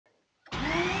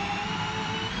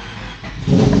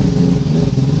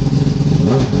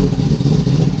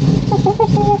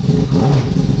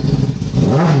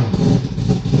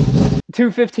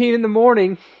2:15 in the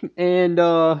morning, and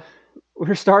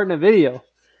we're starting a video.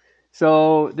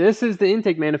 So this is the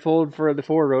intake manifold for the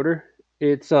 4-rotor.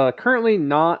 It's currently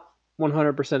not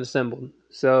 100% assembled.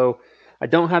 So I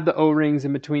don't have the O-rings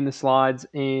in between the slides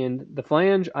and the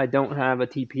flange. I don't have a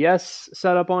TPS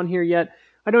set up on here yet.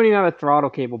 I don't even have a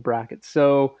throttle cable bracket.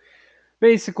 So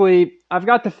basically, I've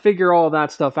got to figure all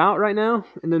that stuff out right now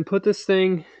and then put this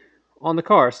thing on the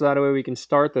car so that way we can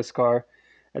start this car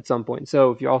at some point.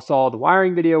 So if you all saw the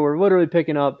wiring video, we're literally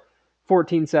picking up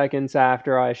 14 seconds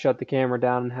after I shut the camera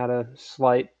down and had a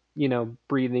slight,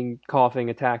 breathing, coughing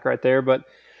attack right there. But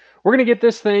we're going to get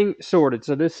this thing sorted.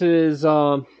 So this is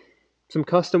some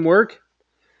custom work.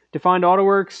 Defined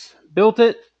AutoWorks built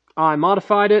it. I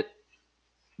modified it.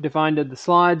 Defined the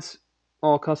slides.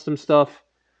 All custom stuff.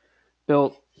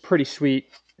 Built pretty sweet.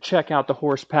 Check out the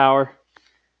horsepower.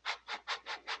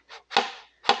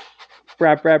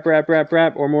 Brap, brap, brap, brap,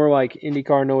 brap, or more like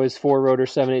IndyCar noise 4-rotor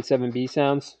 787B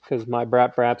sounds, because my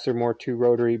brap braps are more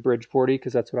 2-rotary Bridgeporty,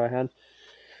 because that's what I had.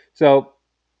 So,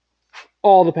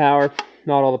 all the power,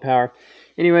 not all the power.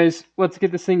 Anyways, let's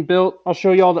get this thing built. I'll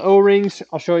show you all the O-rings,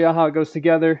 I'll show you how it goes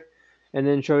together, and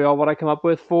then show you all what I come up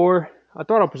with for a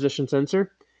throttle position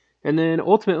sensor. And then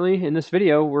ultimately, in this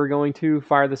video, we're going to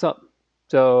fire this up.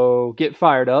 So, get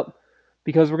fired up,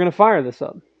 because we're going to fire this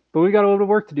up. But we got a little bit of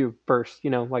work to do first,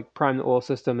 like prime the oil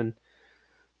system and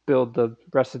build the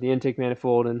rest of the intake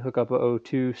manifold and hook up a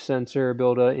O2 sensor,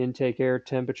 build a intake air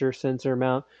temperature sensor,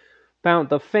 mount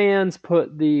the fans,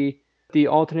 put the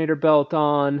alternator belt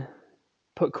on,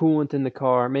 put coolant in the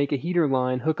car, make a heater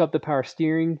line, hook up the power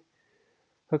steering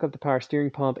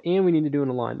pump, and we need to do an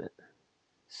alignment.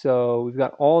 So we've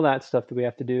got all that stuff that we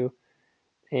have to do,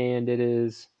 and it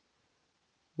is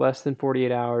less than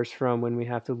 48 hours from when we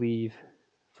have to leave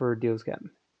for Deals Gap.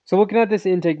 So looking at this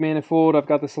intake manifold, I've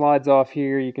got the slides off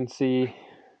here. You can see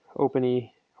openy,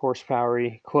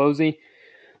 horsepowery, closey.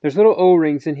 There's little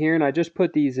O-rings in here, and I just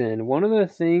put these in. One of the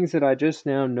things that I just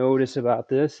now notice about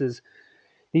this is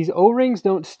these O-rings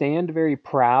don't stand very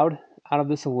proud out of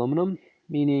this aluminum,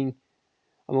 meaning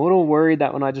I'm a little worried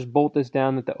that when I just bolt this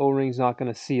down that the O-ring's not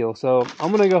going to seal. So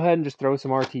I'm going to go ahead and just throw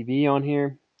some RTV on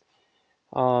here,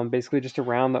 basically just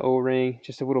around the O-ring,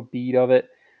 just a little bead of it.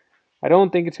 I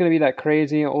don't think it's going to be that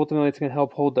crazy. Ultimately, it's going to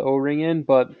help hold the O-ring in,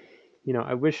 but,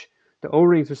 I wish the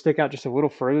O-rings would stick out just a little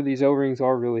further. These O-rings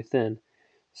are really thin.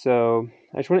 So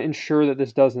I just want to ensure that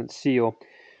this doesn't seal.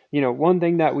 One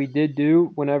thing that we did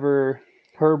do whenever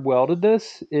Herb welded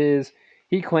this is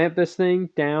he clamped this thing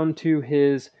down to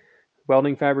his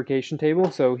welding fabrication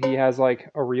table. So he has like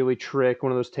a really trick,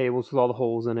 one of those tables with all the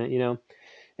holes in it,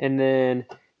 And then,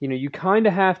 you kind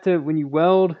of have to, when you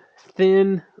weld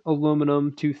thin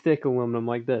aluminum to thick aluminum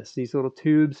like this, these little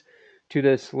tubes to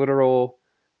this literal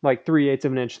like 3/8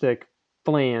 of an inch thick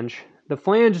flange, the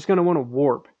flange is going to want to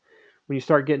warp when you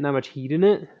start getting that much heat in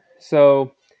it.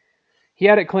 So he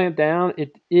had it clamped down.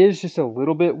 It is just a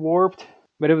little bit warped,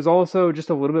 but it was also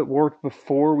just a little bit warped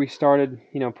before we started,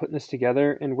 putting this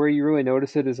together. And where you really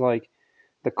notice it is like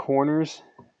the corners.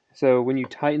 So when you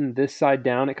tighten this side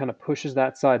down, it kind of pushes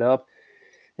that side up.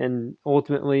 And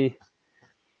ultimately,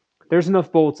 there's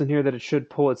enough bolts in here that it should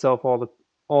pull itself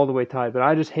all the way tight. But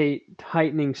I just hate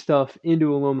tightening stuff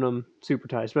into aluminum super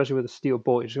tight, especially with a steel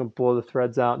bolt. You're just going to blow the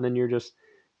threads out, and then you're just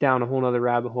down a whole other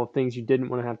rabbit hole of things you didn't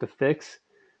want to have to fix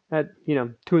at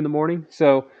 2 in the morning.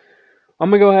 So I'm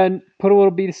going to go ahead and put a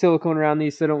little bead of silicone around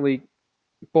these so they don't leak,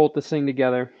 bolt this thing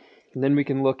together, and then we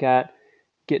can look at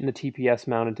getting the TPS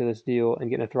mounted to this deal and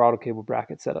getting a throttle cable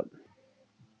bracket set up.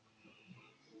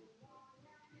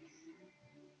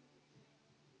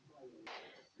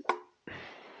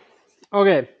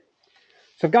 Okay,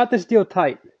 so I've got this deal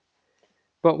tight,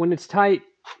 but when it's tight,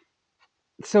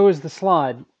 so is the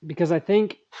slide, because I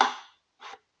think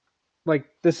like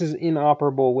this is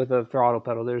inoperable with a throttle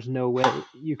pedal. There's no way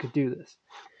you could do this.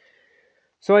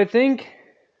 So I think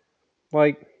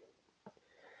like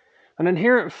an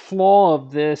inherent flaw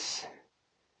of this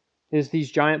is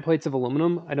these giant plates of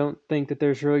aluminum. I don't think that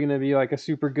there's really going to be like a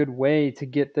super good way to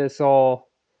get this all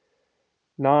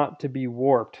not to be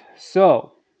warped.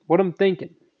 So what I'm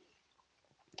thinking,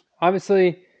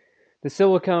 obviously the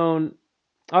silicone,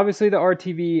 obviously the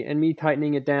RTV and me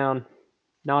tightening it down,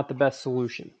 not the best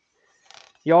solution.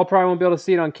 Y'all probably won't be able to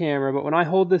see it on camera, but when I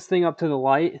hold this thing up to the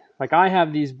light, like I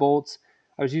have these bolts,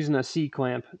 I was using a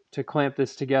C-clamp to clamp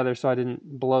this together so I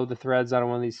didn't blow the threads out of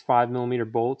one of these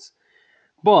 5mm bolts.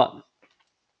 But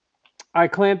I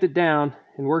clamped it down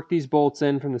and worked these bolts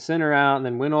in from the center out and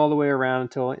then went all the way around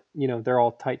until, they're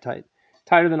all tight.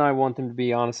 Tighter than I want them to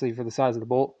be, honestly, for the size of the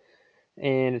bolt.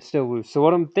 And it's still loose. So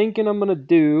what I'm thinking I'm going to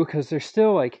do, because there's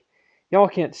still like Y'all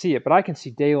can't see it, but I can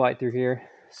see daylight through here.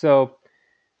 So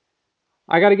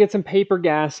I got to get some paper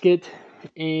gasket,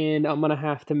 and I'm going to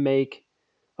have to make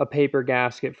a paper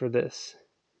gasket for this.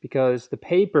 Because the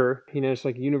paper, it's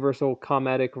like a universal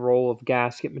chromatic roll of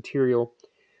gasket material,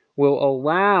 will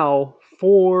allow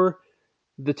for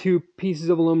the two pieces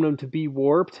of aluminum to be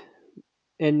warped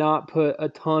and not put a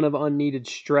ton of unneeded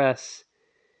stress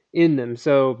in them.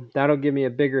 So that'll give me a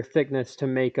bigger thickness to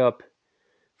make up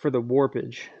for the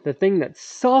warpage. The thing that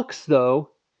sucks,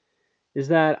 though, is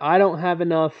that I don't have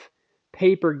enough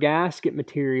paper gasket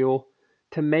material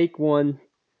to make one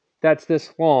that's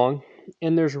this long,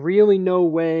 and there's really no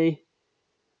way,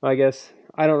 I guess,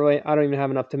 I don't even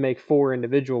have enough to make 4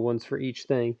 individual ones for each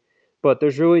thing, but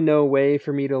there's really no way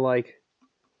for me to like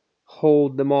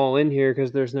hold them all in here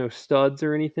because there's no studs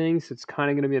or anything, so it's kind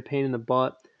of going to be a pain in the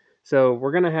butt. So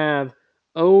we're going to have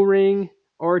O-ring,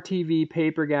 RTV,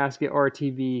 paper gasket,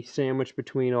 RTV sandwiched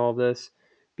between all of this,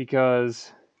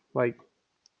 because like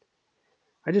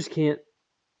I just can't.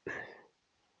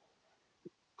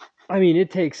 I mean,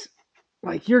 it takes,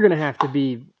 like, you're going to have to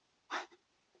be,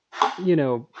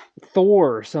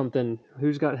 Thor or something,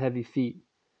 who's got heavy feet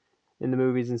in the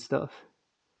movies and stuff.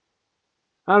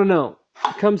 I don't know.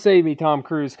 Come save me, Tom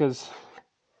Cruise, because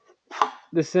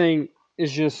this thing is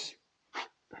just,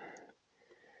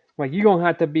 like, you're going to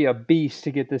have to be a beast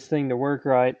to get this thing to work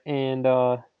right, and,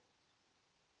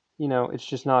 it's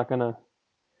just not going to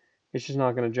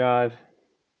jive.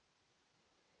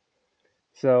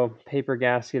 So, paper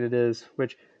gasket it is,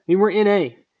 which, we're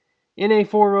NA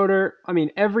 4-rotor.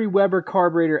 Every Weber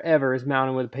carburetor ever is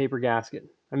mounted with a paper gasket.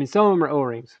 Some of them are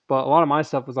O-rings, but a lot of my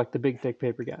stuff was like the big, thick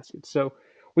paper gaskets. So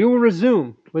we will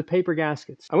resume with paper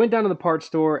gaskets. I went down to the parts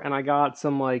store and I got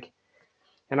some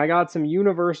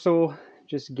universal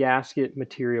just gasket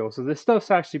material. So this stuff's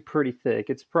actually pretty thick.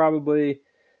 It's probably,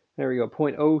 there we go,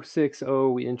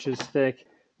 0.060 inches thick.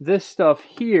 This stuff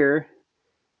here,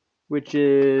 which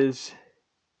is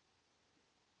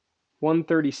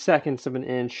 1/32 of an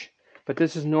inch, but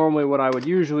this is normally what I would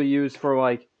usually use for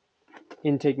like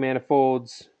intake manifold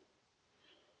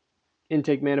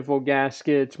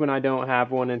gaskets when I don't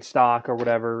have one in stock or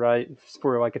whatever, right?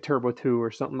 For like a Turbo 2 or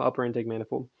something, upper intake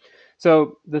manifold.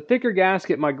 So the thicker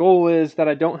gasket, my goal is that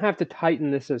I don't have to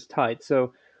tighten this as tight.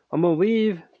 So I'm gonna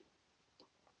leave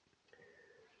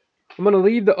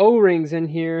the O-rings in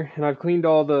here, and I've cleaned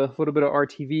all the little bit of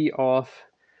RTV off.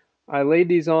 I laid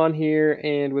these on here,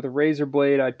 and with a razor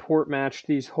blade, I port matched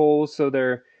these holes so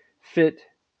they'll fit,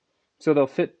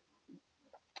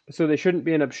 so they shouldn't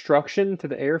be an obstruction to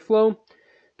the airflow.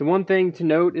 The one thing to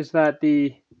note is that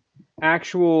the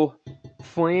actual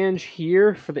flange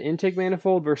here for the intake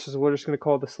manifold versus what we're just going to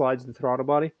call the slides of the throttle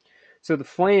body. So the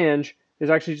flange is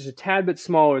actually just a tad bit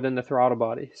smaller than the throttle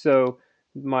body. So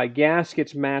my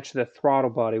gaskets match the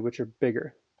throttle body, which are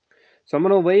bigger. So I'm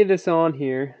going to lay this on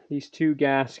here, these two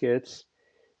gaskets,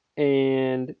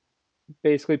 and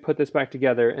basically put this back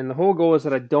together. And the whole goal is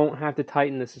that I don't have to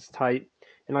tighten this as tight,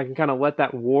 and I can kind of let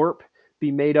that warp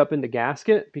be made up in the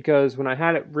gasket, because when I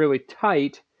had it really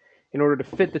tight, in order to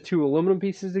fit the two aluminum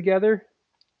pieces together,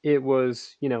 it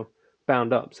was,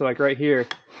 bound up. So like right here,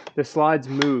 the slides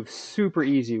move super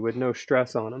easy with no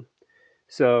stress on them.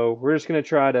 So we're just going to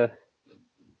try to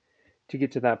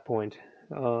get to that point.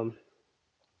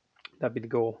 That'd be the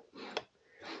goal.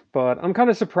 But I'm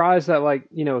kind of surprised that, like,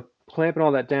 clamping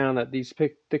all that down, that these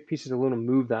thick pieces of aluminum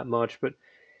move that much, but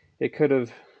it could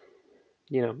have,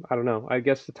 I don't know. I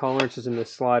guess the tolerances in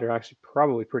this slide are actually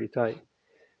probably pretty tight.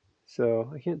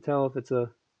 So I can't tell if it's a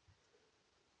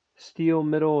steel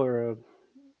middle or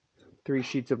 3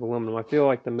 sheets of aluminum. I feel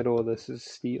like the middle of this is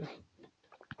steel.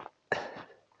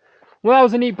 Well, that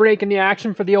was a neat break in the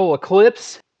action for the old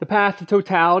Eclipse, the path to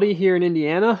totality here in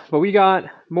Indiana. But we got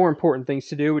more important things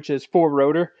to do, which is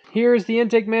 4-rotor. Here's the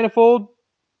intake manifold,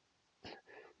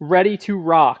 ready to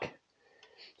rock.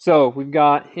 So we've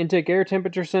got intake air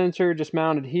temperature sensor just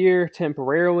mounted here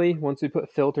temporarily. Once we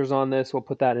put filters on this, we'll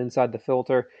put that inside the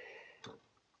filter.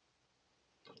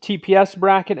 TPS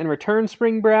bracket and return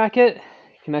spring bracket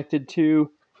connected to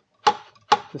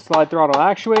the slide throttle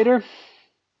actuator.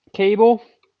 Cable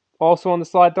also on the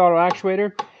slide throttle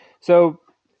actuator. So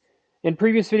in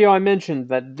previous video I mentioned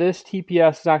that this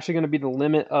TPS is actually going to be the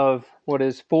limit of what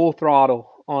is full throttle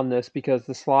on this, because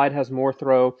the slide has more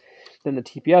throw than the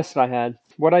TPS that I had.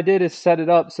 What I did is set it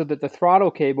up so that the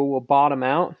throttle cable will bottom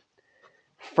out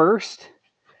first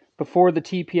before the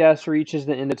TPS reaches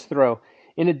the end of its throw.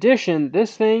 In addition,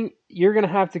 this thing, you're going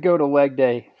to have to go to leg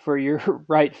day for your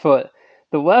right foot.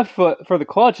 The left foot for the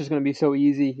clutch is going to be so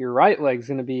easy. Your right leg is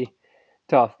going to be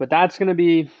tough, but that's going to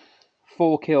be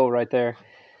full kill right there.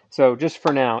 So just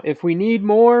for now, if we need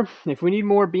more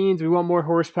beans, we want more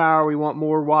horsepower, we want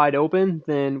more wide open,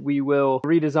 then we will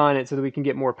redesign it so that we can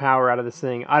get more power out of this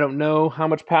thing. I don't know how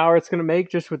much power it's going to make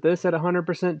just with this at 100%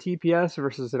 TPS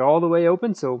versus it all the way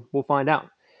open, so we'll find out.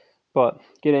 But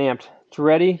get amped. It's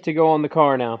ready to go on the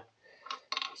car now.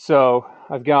 So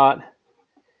I've got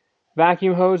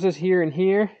vacuum hoses here and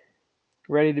here,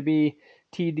 ready to be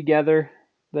teed together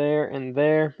there and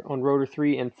there on rotor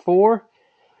 3 and 4.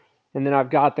 And then I've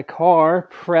got the car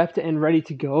prepped and ready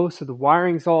to go. So the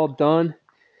wiring's all done,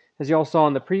 as y'all saw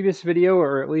in the previous video,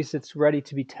 or at least it's ready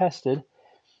to be tested.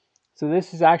 So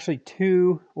this is actually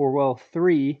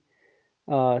three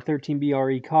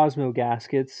 13BRE Cosmo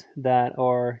gaskets that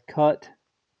are cut,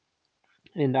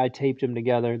 and I taped them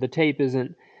together. The tape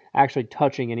isn't actually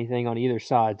touching anything on either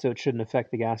side, so it shouldn't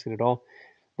affect the gasket at all.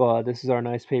 But this is our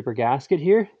nice paper gasket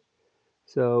here.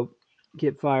 So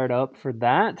get fired up for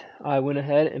that. I went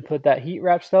ahead and put that heat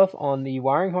wrap stuff on the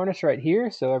wiring harness right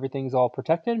here, so everything's all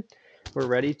protected. I'm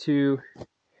ready to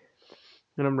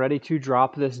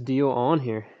drop this deal on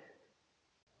here.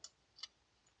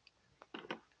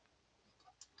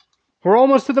 We're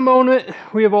almost to the moment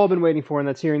we have all been waiting for, and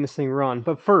that's hearing this thing run.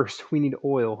 But first, we need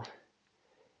oil.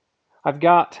 I've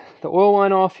got the oil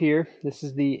line off here. This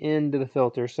is the end of the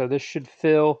filter, so this should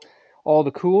fill all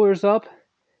the coolers up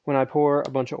when I pour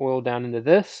a bunch of oil down into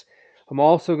this. I'm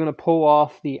also going to pull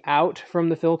off the out from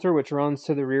the filter, which runs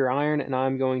to the rear iron, and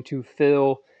I'm going to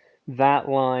fill that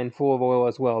line full of oil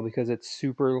as well because it's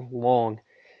super long.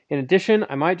 In addition,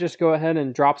 I might just go ahead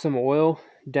and drop some oil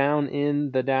down in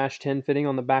the dash 10 fitting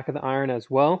on the back of the iron as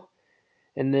well.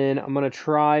 And then I'm going to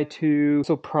try to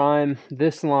also prime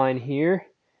this line here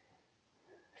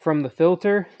from the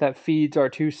filter that feeds our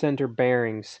 2 center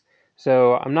bearings.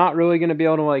 So I'm not really going to be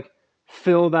able to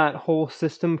fill that whole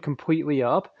system completely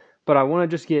up, but I want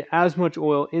to just get as much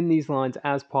oil in these lines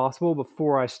as possible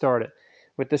before I start it.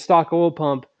 With the stock oil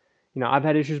pump, I've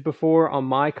had issues before on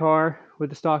my car with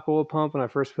the stock oil pump when I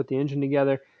first put the engine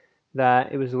together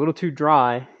that it was a little too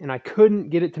dry and I couldn't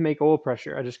get it to make oil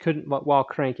pressure. I just couldn't while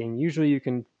cranking. Usually you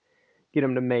can get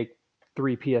them to make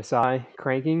 3 psi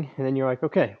cranking, and then you're like,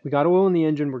 okay, we got oil in the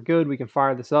engine, we're good, we can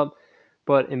fire this up.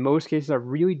 But in most cases, I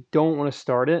really don't want to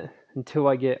start it until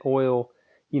I get oil,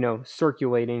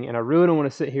 circulating, and I really don't want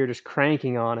to sit here just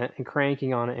cranking on it and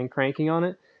cranking on it and cranking on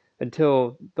it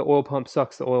until the oil pump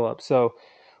sucks the oil up. So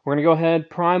we're going to go ahead,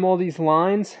 prime all these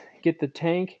lines, get the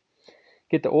tank,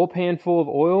 get the oil pan full of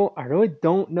oil. I really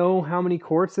don't know how many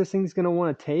quarts this thing's going to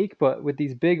want to take, but with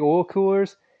these big oil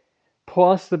coolers,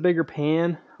 plus the bigger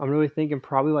pan, I'm really thinking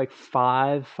probably like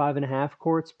 5.5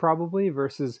 quarts probably,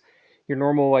 versus your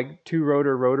normal 2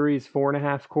 rotor rotaries,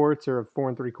 4.5 quarts or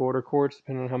 4 3/4 quarts,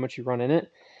 depending on how much you run in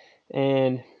it.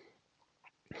 And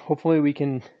hopefully we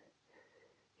can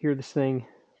hear this thing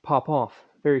pop off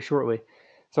very shortly.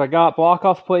 So I got block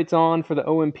off plates on for the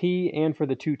OMP and for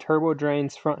the 2 turbo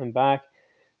drains front and back.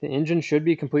 The engine should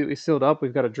be completely sealed up.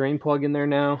 We've got a drain plug in there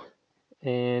now,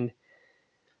 and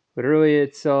literally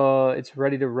it's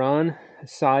ready to run,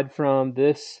 aside from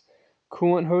this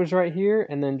coolant hose right here,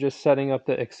 and then just setting up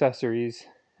the accessories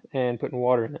and putting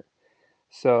water in it.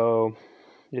 So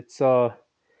it's I've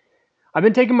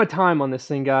been taking my time on this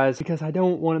thing, guys, because I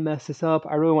don't want to mess this up.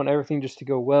 I really want everything just to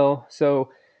go well.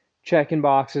 So checking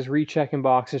boxes, rechecking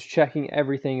boxes, checking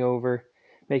everything over,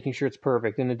 making sure it's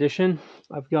perfect. In addition,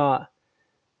 I've got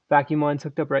vacuum lines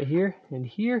hooked up right here and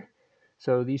here.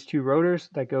 So these 2 rotors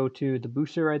that go to the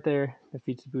booster right there, that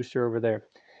feeds the booster over there.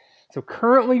 So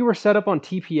currently we're set up on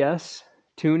TPS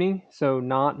tuning, so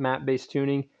not map-based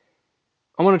tuning.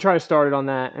 I'm going to try to start it on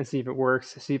that and see if it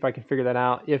works, see if I can figure that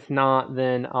out. If not,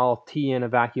 then I'll tee in a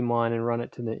vacuum line and run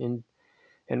it to the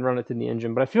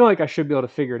engine. But I feel like I should be able to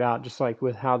figure it out, just like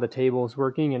with how the table is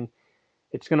working, and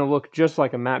it's going to look just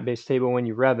like a map-based table when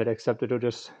you rev it, except it'll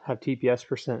just have TPS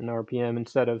percent and RPM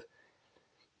instead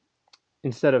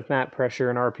of map pressure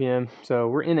and RPM. So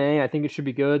we're in A. I think it should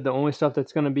be good. The only stuff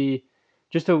that's going to be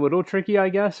just a little tricky, I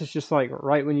guess, is just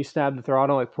right when you stab the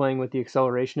throttle, playing with the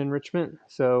acceleration enrichment.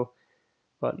 So,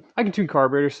 but I can tune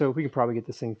carburetors, so we can probably get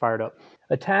this thing fired up.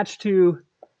 Attached to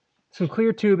some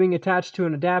clear tubing, attached to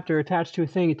an adapter, attached to a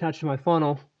thing, attached to my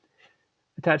funnel,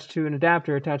 attached to an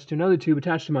adapter, attached to another tube,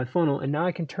 attached to my funnel, and now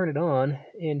I can turn it on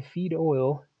and feed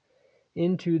oil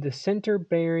into the center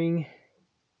bearing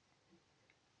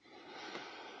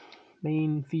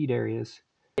main feed areas.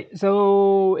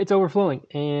 So it's overflowing,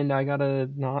 and I gotta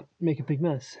not make a big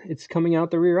mess. It's coming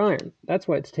out the rear iron. That's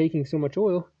why it's taking so much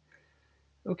oil.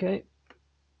 Okay.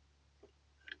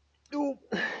 Ooh.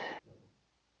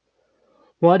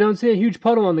 Well, I don't see a huge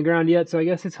puddle on the ground yet, so I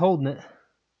guess it's holding it.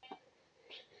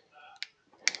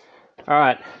 All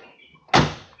right,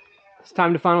 It's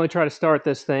time to finally try to start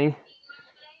this thing.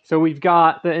 So we've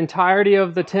got the entirety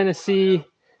of the Tennessee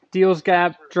Deals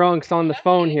Gap drunks on the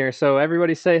phone here. So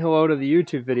everybody say hello to the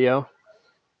YouTube video.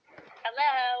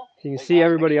 Hello. You can see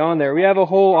everybody on there. We have a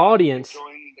whole audience.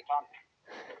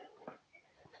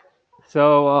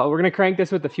 So we're going to crank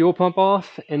this with the fuel pump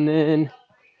off and then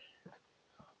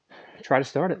try to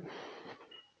start it.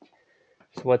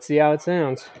 So let's see how it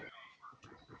sounds.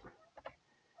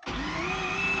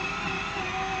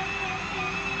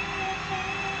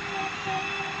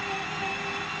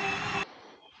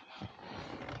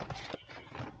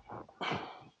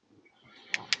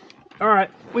 All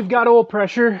right, we've got oil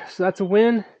pressure, so that's a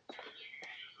win.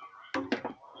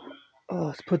 Oh,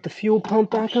 let's put the fuel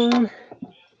pump back on.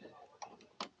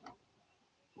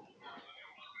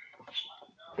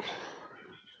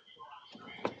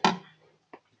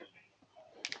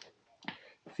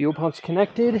 Fuel pump's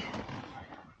connected.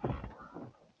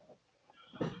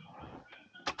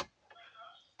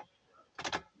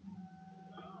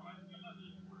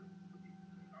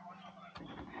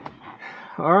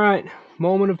 All right,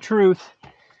 moment of truth.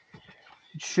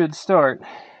 It should start.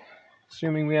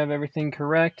 Assuming we have everything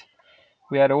correct.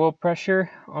 We had oil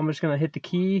pressure. I'm just gonna hit the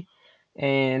key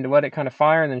and let it kind of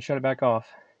fire and then shut it back off.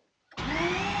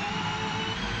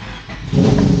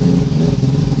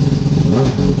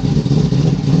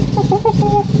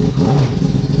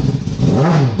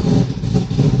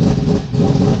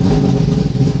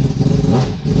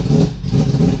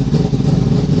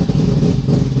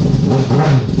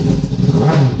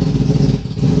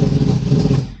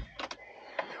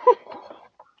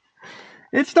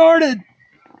 It started!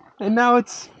 And now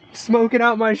it's smoking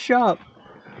out my shop.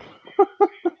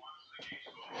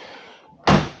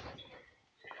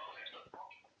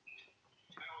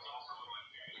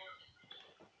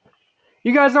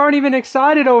 You guys aren't even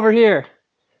excited over here.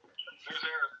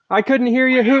 I couldn't hear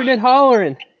you hooting and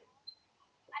hollering.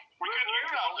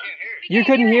 You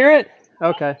couldn't hear it?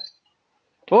 Okay.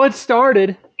 Well, it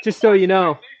started, just so you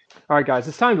know. Alright guys,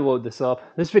 it's time to load this up.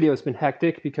 This video has been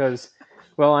hectic because,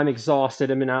 well, I'm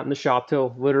exhausted. I've been out in the shop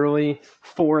till literally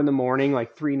 4 in the morning,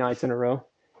 like 3 nights in a row.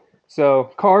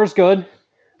 So, car's good.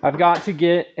 I've got to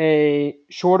get a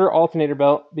shorter alternator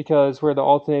belt because where the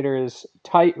alternator is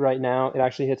tight right now, it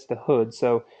actually hits the hood.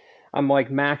 So, I'm like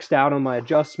maxed out on my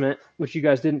adjustment, which you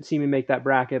guys didn't see me make that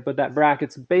bracket, but that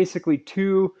bracket's basically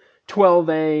two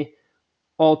 12A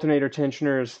alternator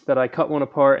tensioners that I cut one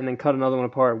apart and then cut another one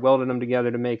apart, welded them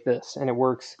together to make this, and it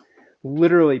works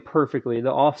literally perfectly.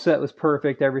 The offset was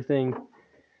perfect, everything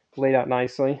laid out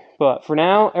nicely. But for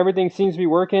now, everything seems to be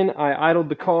working. I idled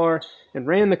the car and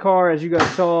ran the car, as you guys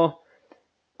saw.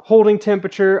 Holding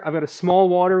temperature, I've got a small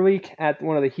water leak at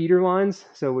one of the heater lines,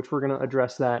 so which we're going to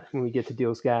address that when we get to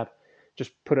Deals Gap.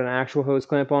 Just put an actual hose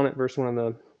clamp on it versus one of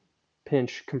the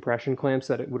pinch compression clamps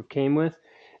that it would have came with.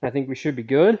 And I think we should be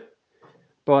good.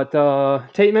 But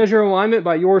tape measure alignment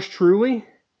by yours truly,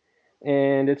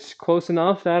 and it's close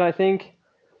enough that I think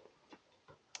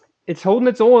it's holding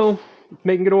its oil,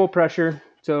 making good oil pressure,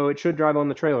 so it should drive on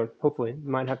the trailer. Hopefully,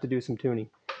 might have to do some tuning.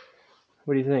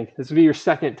 What do you think? This will be your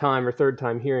second time or third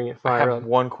time hearing it fire up. I have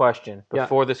one question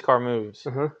before this car moves.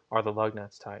 Are the lug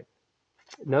nuts tight?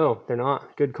 No, they're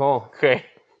not. Good call. Okay.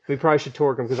 We probably should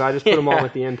torque them because I just put them on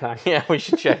with the impact. Yeah, we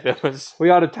should check those. We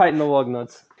ought to tighten the lug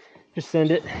nuts. Just send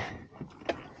it.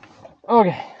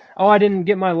 Okay. Oh, I didn't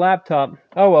get my laptop.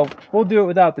 Oh, well. We'll do it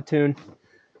without the tune.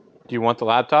 Do you want the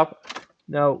laptop?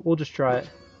 No, we'll just try it.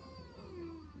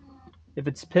 If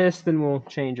it's pissed, then we'll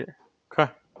change it.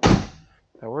 Okay.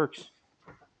 That works.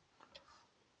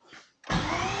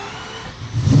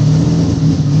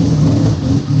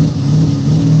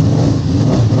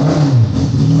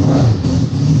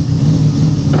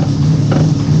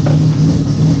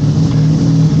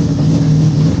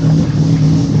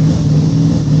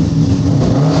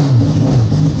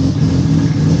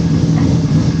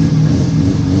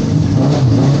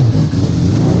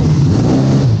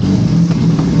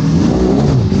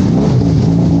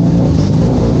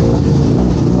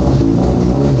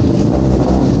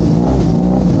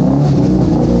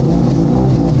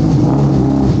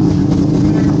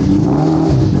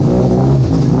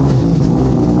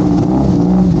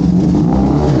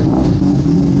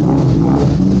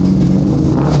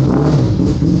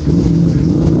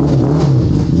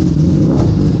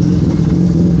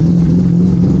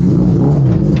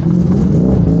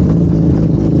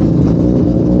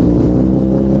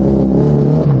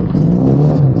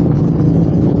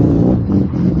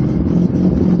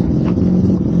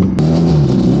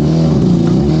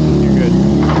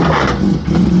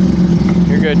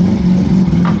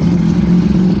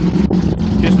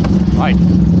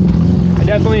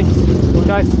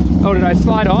 Did I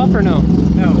slide off or no?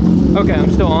 No. Okay,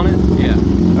 I'm still on it? Yeah.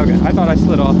 Okay, I thought I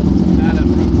slid off.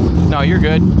 No, you're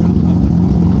good.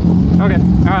 Okay,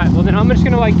 alright, well then I'm just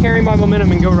gonna like carry my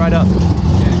momentum and go right up.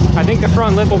 Okay. I think the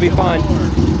front lip will be fine.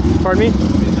 Pardon me?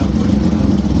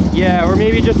 Yeah, or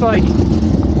maybe just like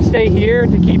stay here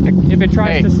to keep it, if it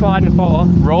tries to slide and fall off.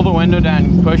 Roll the window down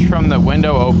and push from the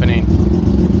window opening.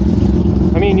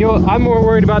 I mean, I'm more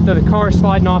worried about the car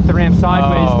sliding off the ramp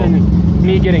sideways than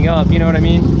me getting up, you know what I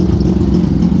mean?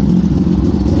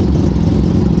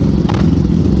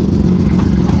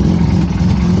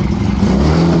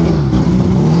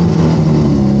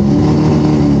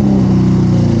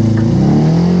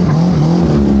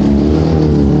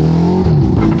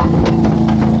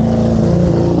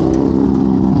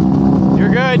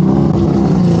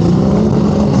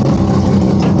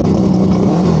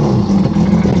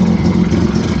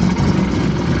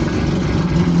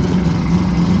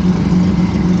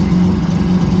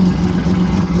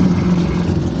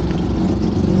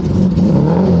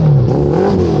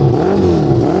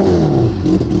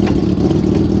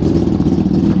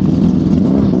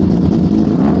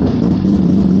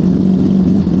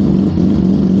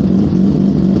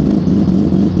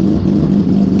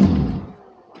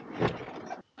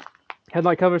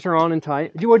 Headlight covers are on and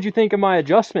tight. What'd you think of my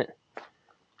adjustment?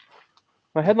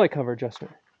 My headlight cover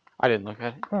adjustment. I didn't look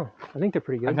at it. Oh, I think they're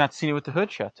pretty good. I've not seen it with the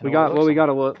hood shut. We got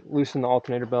to loosen the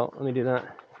alternator belt. Let me do that.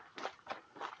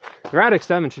 The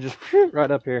Rx7 should just right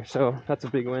up here, so that's a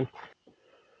big win.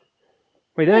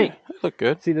 Wait, they look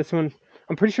good. See this one?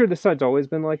 I'm pretty sure this side's always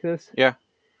been like this. Yeah.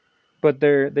 But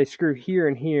they screw here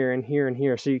and here and here and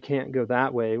here, so you can't go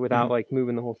that way without like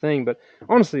moving the whole thing. But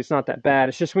honestly, it's not that bad.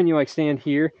 It's just when you like stand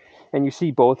here and you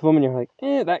see both of them, and you're like,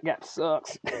 that gap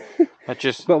sucks. That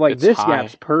just. But like this high.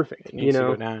 gap's perfect. It needs to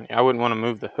go down. I wouldn't want to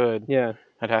move the hood. Yeah.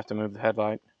 I'd have to move the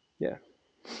headlight. Yeah.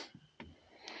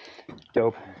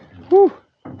 Dope. Whew.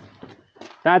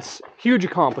 That's huge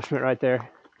accomplishment right there.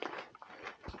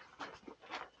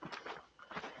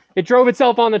 It drove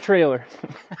itself on the trailer.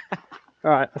 All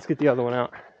right, let's get the other one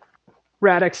out.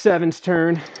 Rx7's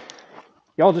turn.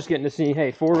 Y'all just getting to see,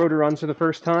 hey, 4 rotor runs for the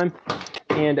first time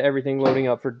and everything loading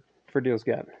up for Deals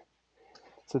Gap.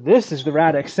 So this is the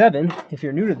Rx7, if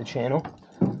you're new to the channel,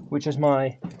 which is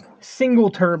my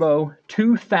single turbo,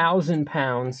 2,000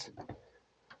 pounds,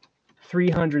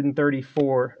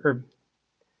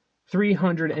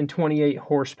 328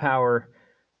 horsepower,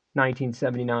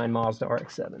 1979 Mazda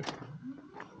RX-7.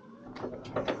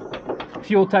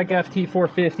 Fuel Tech FT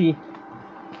 450.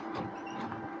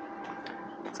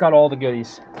 It's got all the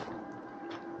goodies.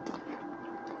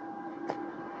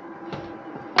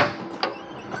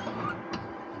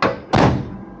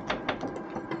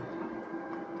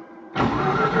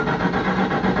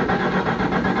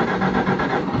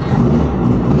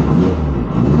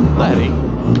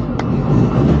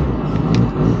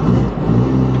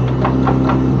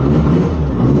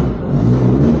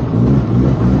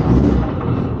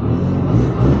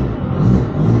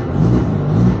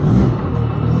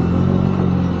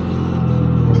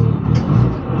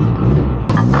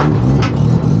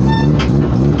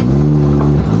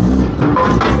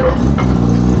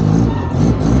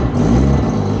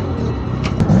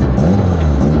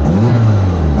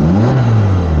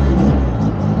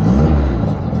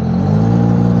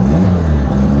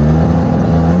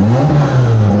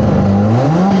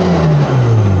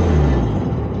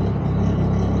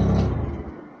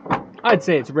 I'd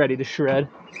say it's ready to shred.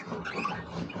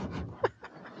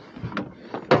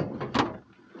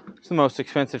 It's the most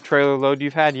expensive trailer load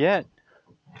you've had yet.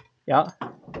 Yeah.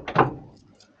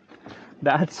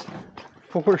 That's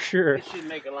for sure. It should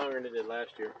make it longer than it did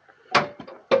last year.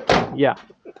 Yeah.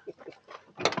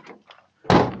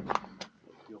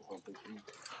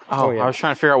 Oh, yeah. I was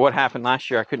trying to figure out what happened last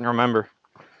year. I couldn't remember.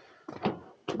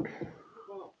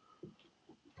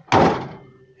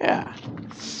 Yeah.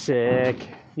 Sick.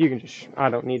 You can just, I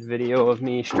don't need video of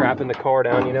me strapping the car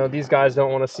down, you know. These guys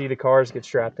don't want to see the cars get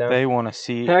strapped down. They want to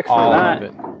see all of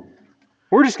it.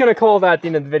 We're just going to call that the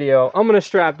end of the video. I'm going to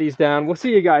strap these down. We'll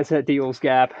see you guys at Deals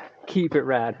Gap. Keep it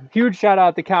rad. Huge shout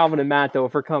out to Calvin and Matt, though,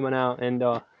 for coming out and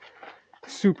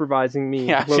supervising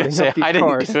me loading up these cars. I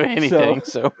didn't do anything,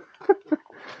 so.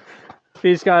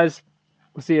 Peace, guys.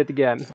 We'll see you at the Gap.